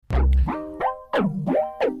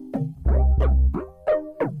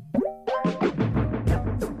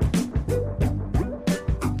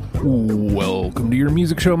to your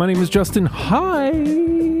music show. My name is Justin. Hi!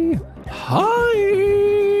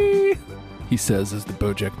 He says as the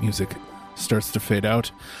Bojack music starts to fade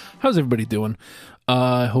out. How's everybody doing?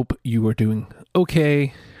 I hope you are doing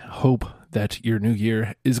okay. Hope that your new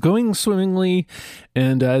year is going swimmingly.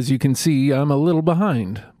 And as you can see, I'm a little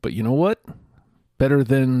behind. But you know what? Better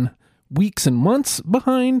than weeks and months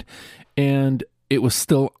behind. And it was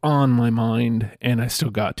still on my mind, and I still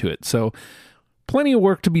got to it. So plenty of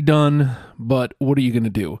work to be done, but what are you going to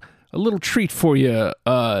do? A little treat for you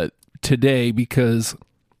today, because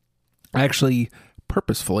I actually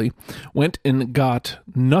purposefully went and got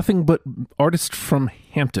nothing but artists from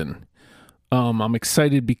Hampton. I'm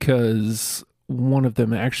excited because one of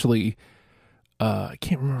them actually, I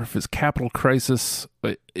can't remember if it's Capital Crisis,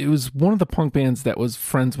 but it was one of the punk bands that was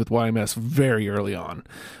friends with YMS very early on.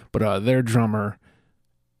 But their drummer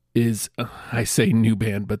is, I say new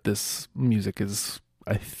band, but this music is,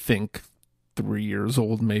 I think, 3 years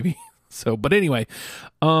old maybe. So, but anyway,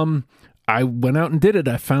 I went out and did it.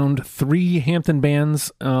 I found 3 Hampton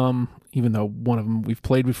bands, even though one of them we've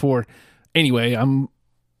played before. Anyway, I'm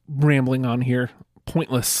rambling on here.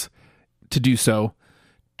 Pointless to do so.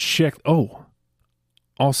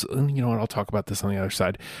 Also, you know what? I'll talk about this on the other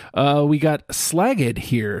side. We got Slaghead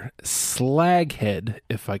here. Slaghead,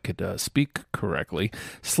 if I could speak correctly.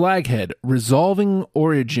 Slaghead, Resolving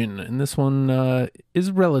Origin. And this one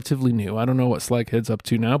is relatively new. I don't know what Slaghead's up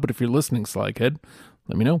to now, but if you're listening, Slaghead,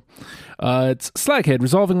 let me know. It's Slaghead,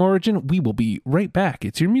 Resolving Origin. We will be right back.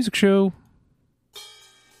 It's your music show.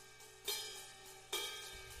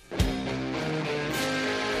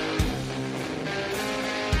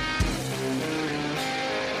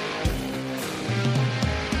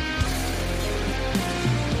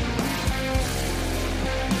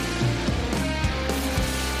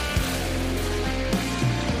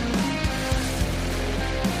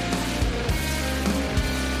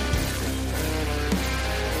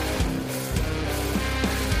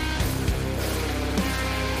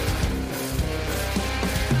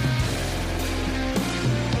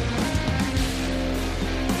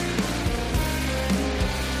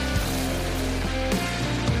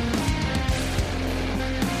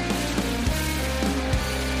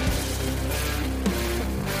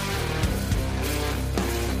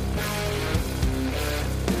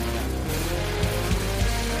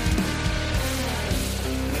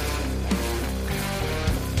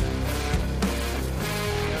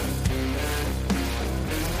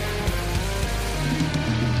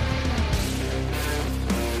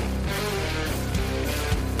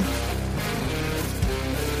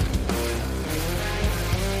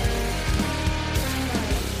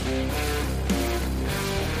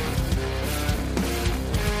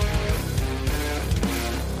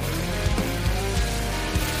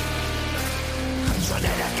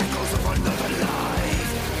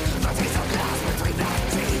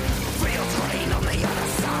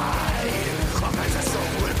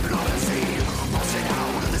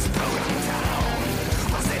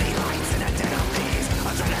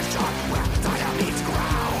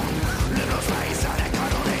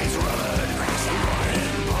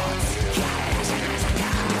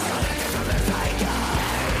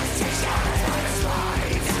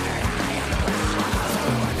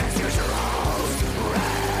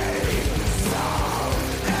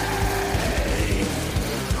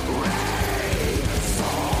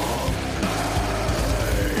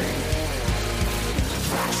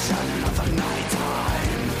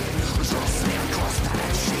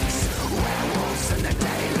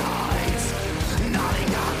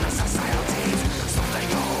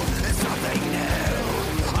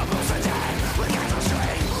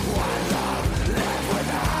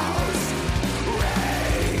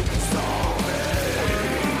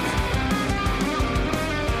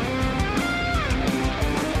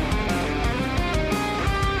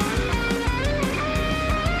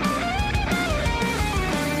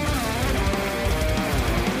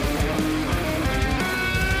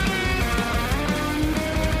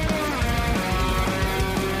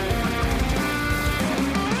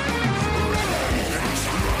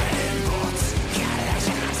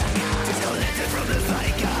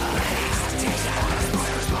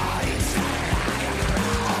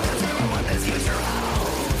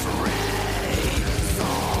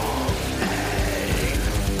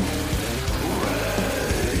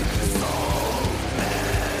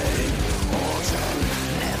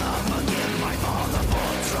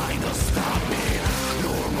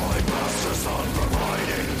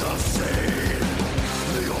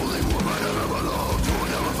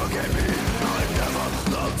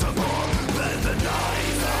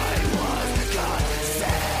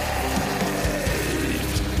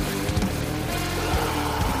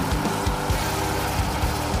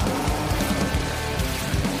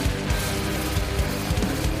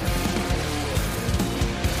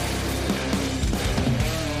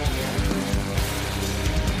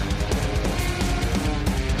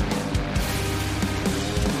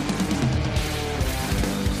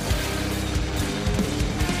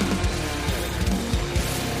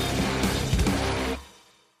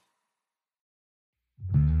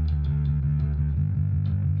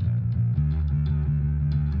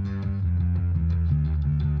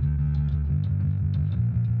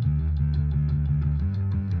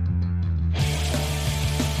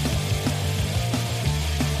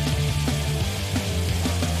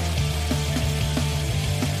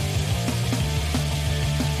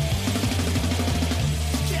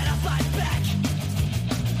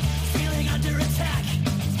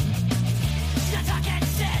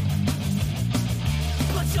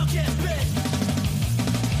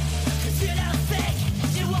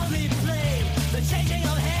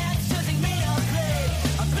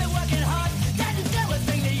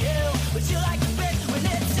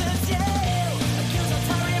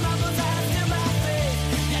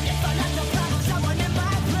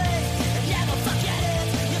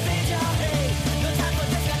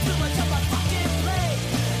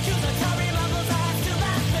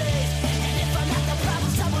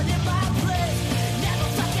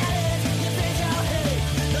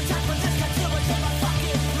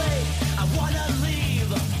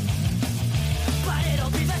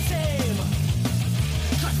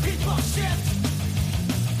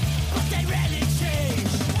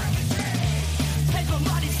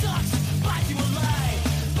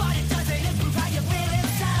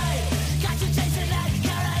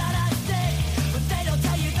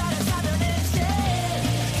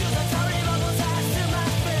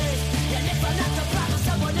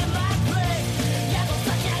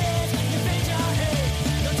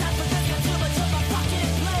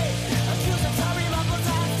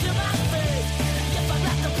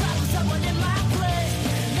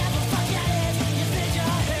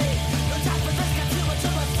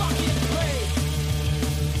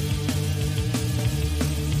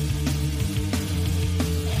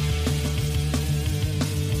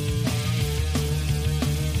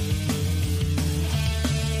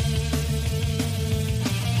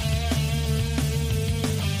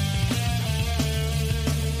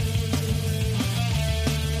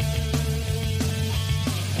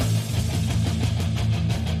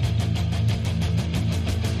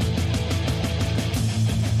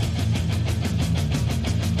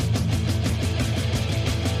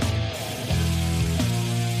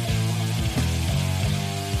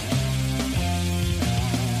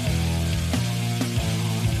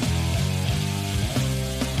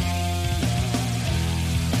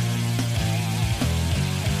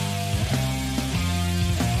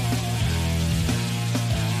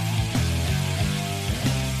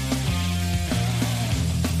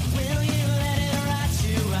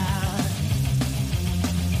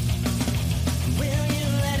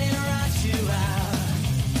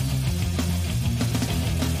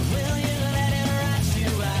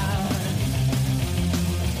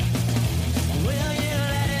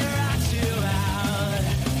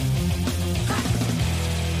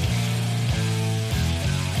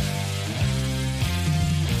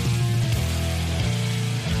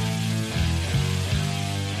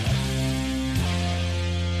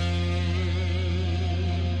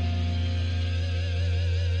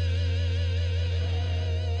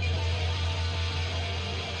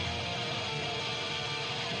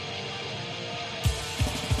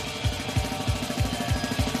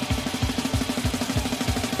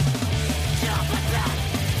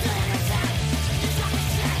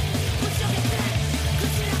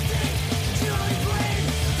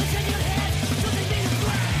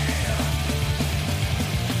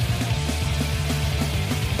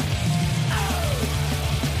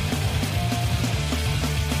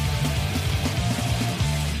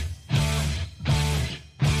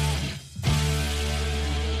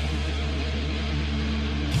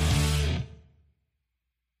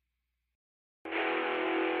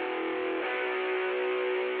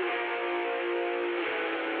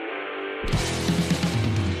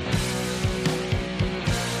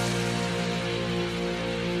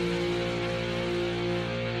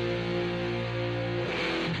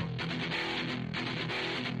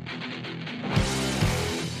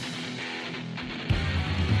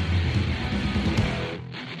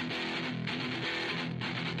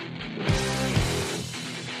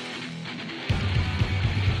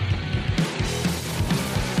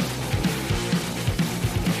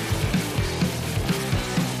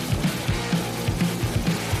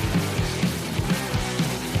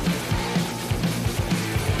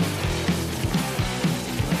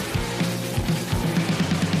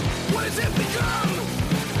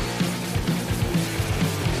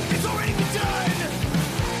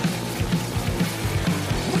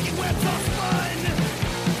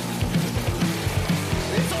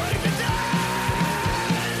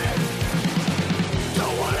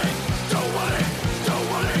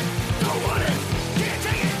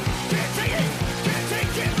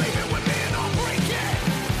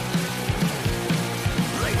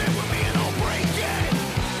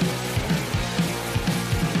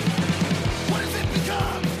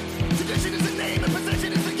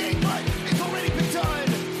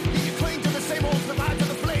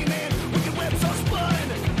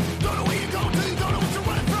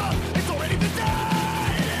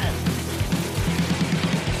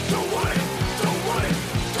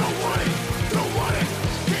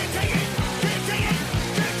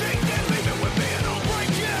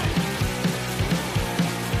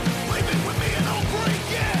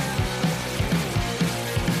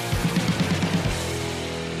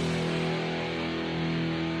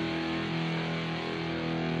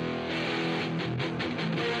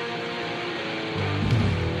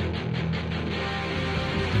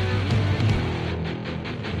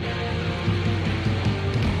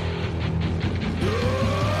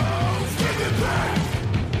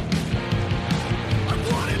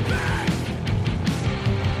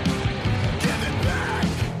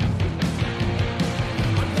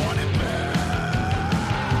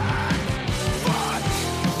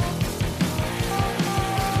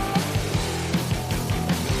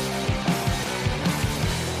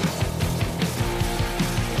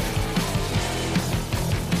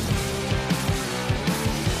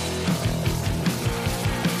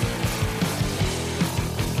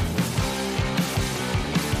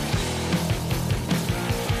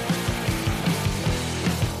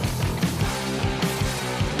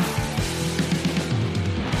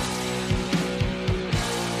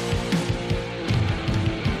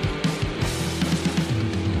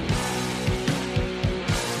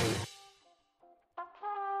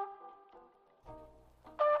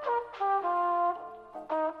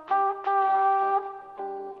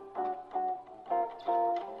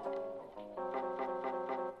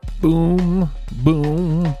 Boom,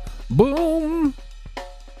 boom, boom.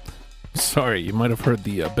 Sorry, you might have heard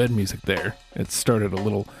the bed music there. It started a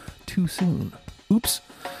little too soon. Oops.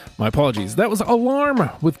 My apologies. That was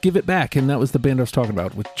Alarm with Give It Back, and that was the band I was talking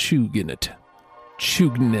about with Chug in it.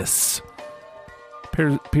 Chugness.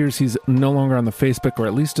 Appears he's no longer on the Facebook, or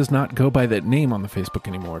at least does not go by that name on the Facebook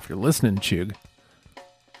anymore. If you're listening, Chug,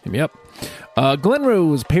 hit me up. Glen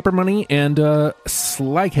Rose, Paper Money, and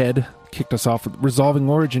Slyhead kicked us off with Resolving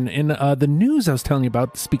Origin. And the news I was telling you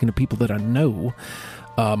about, speaking of people that I know,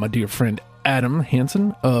 my dear friend Adam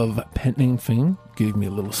Hansen of Pet Name fame gave me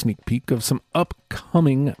a little sneak peek of some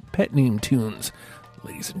upcoming pet name tunes.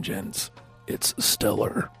 Ladies and gents, it's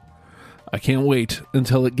stellar. I can't wait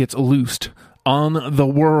until it gets loosed on the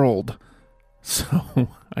world. So,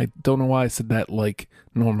 I don't know why I said that like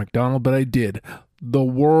Norm Macdonald, but I did. The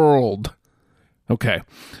world. Okay.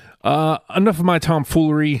 Enough of my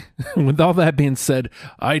tomfoolery. With all that being said,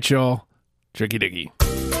 all right, y'all. Tricky diggy.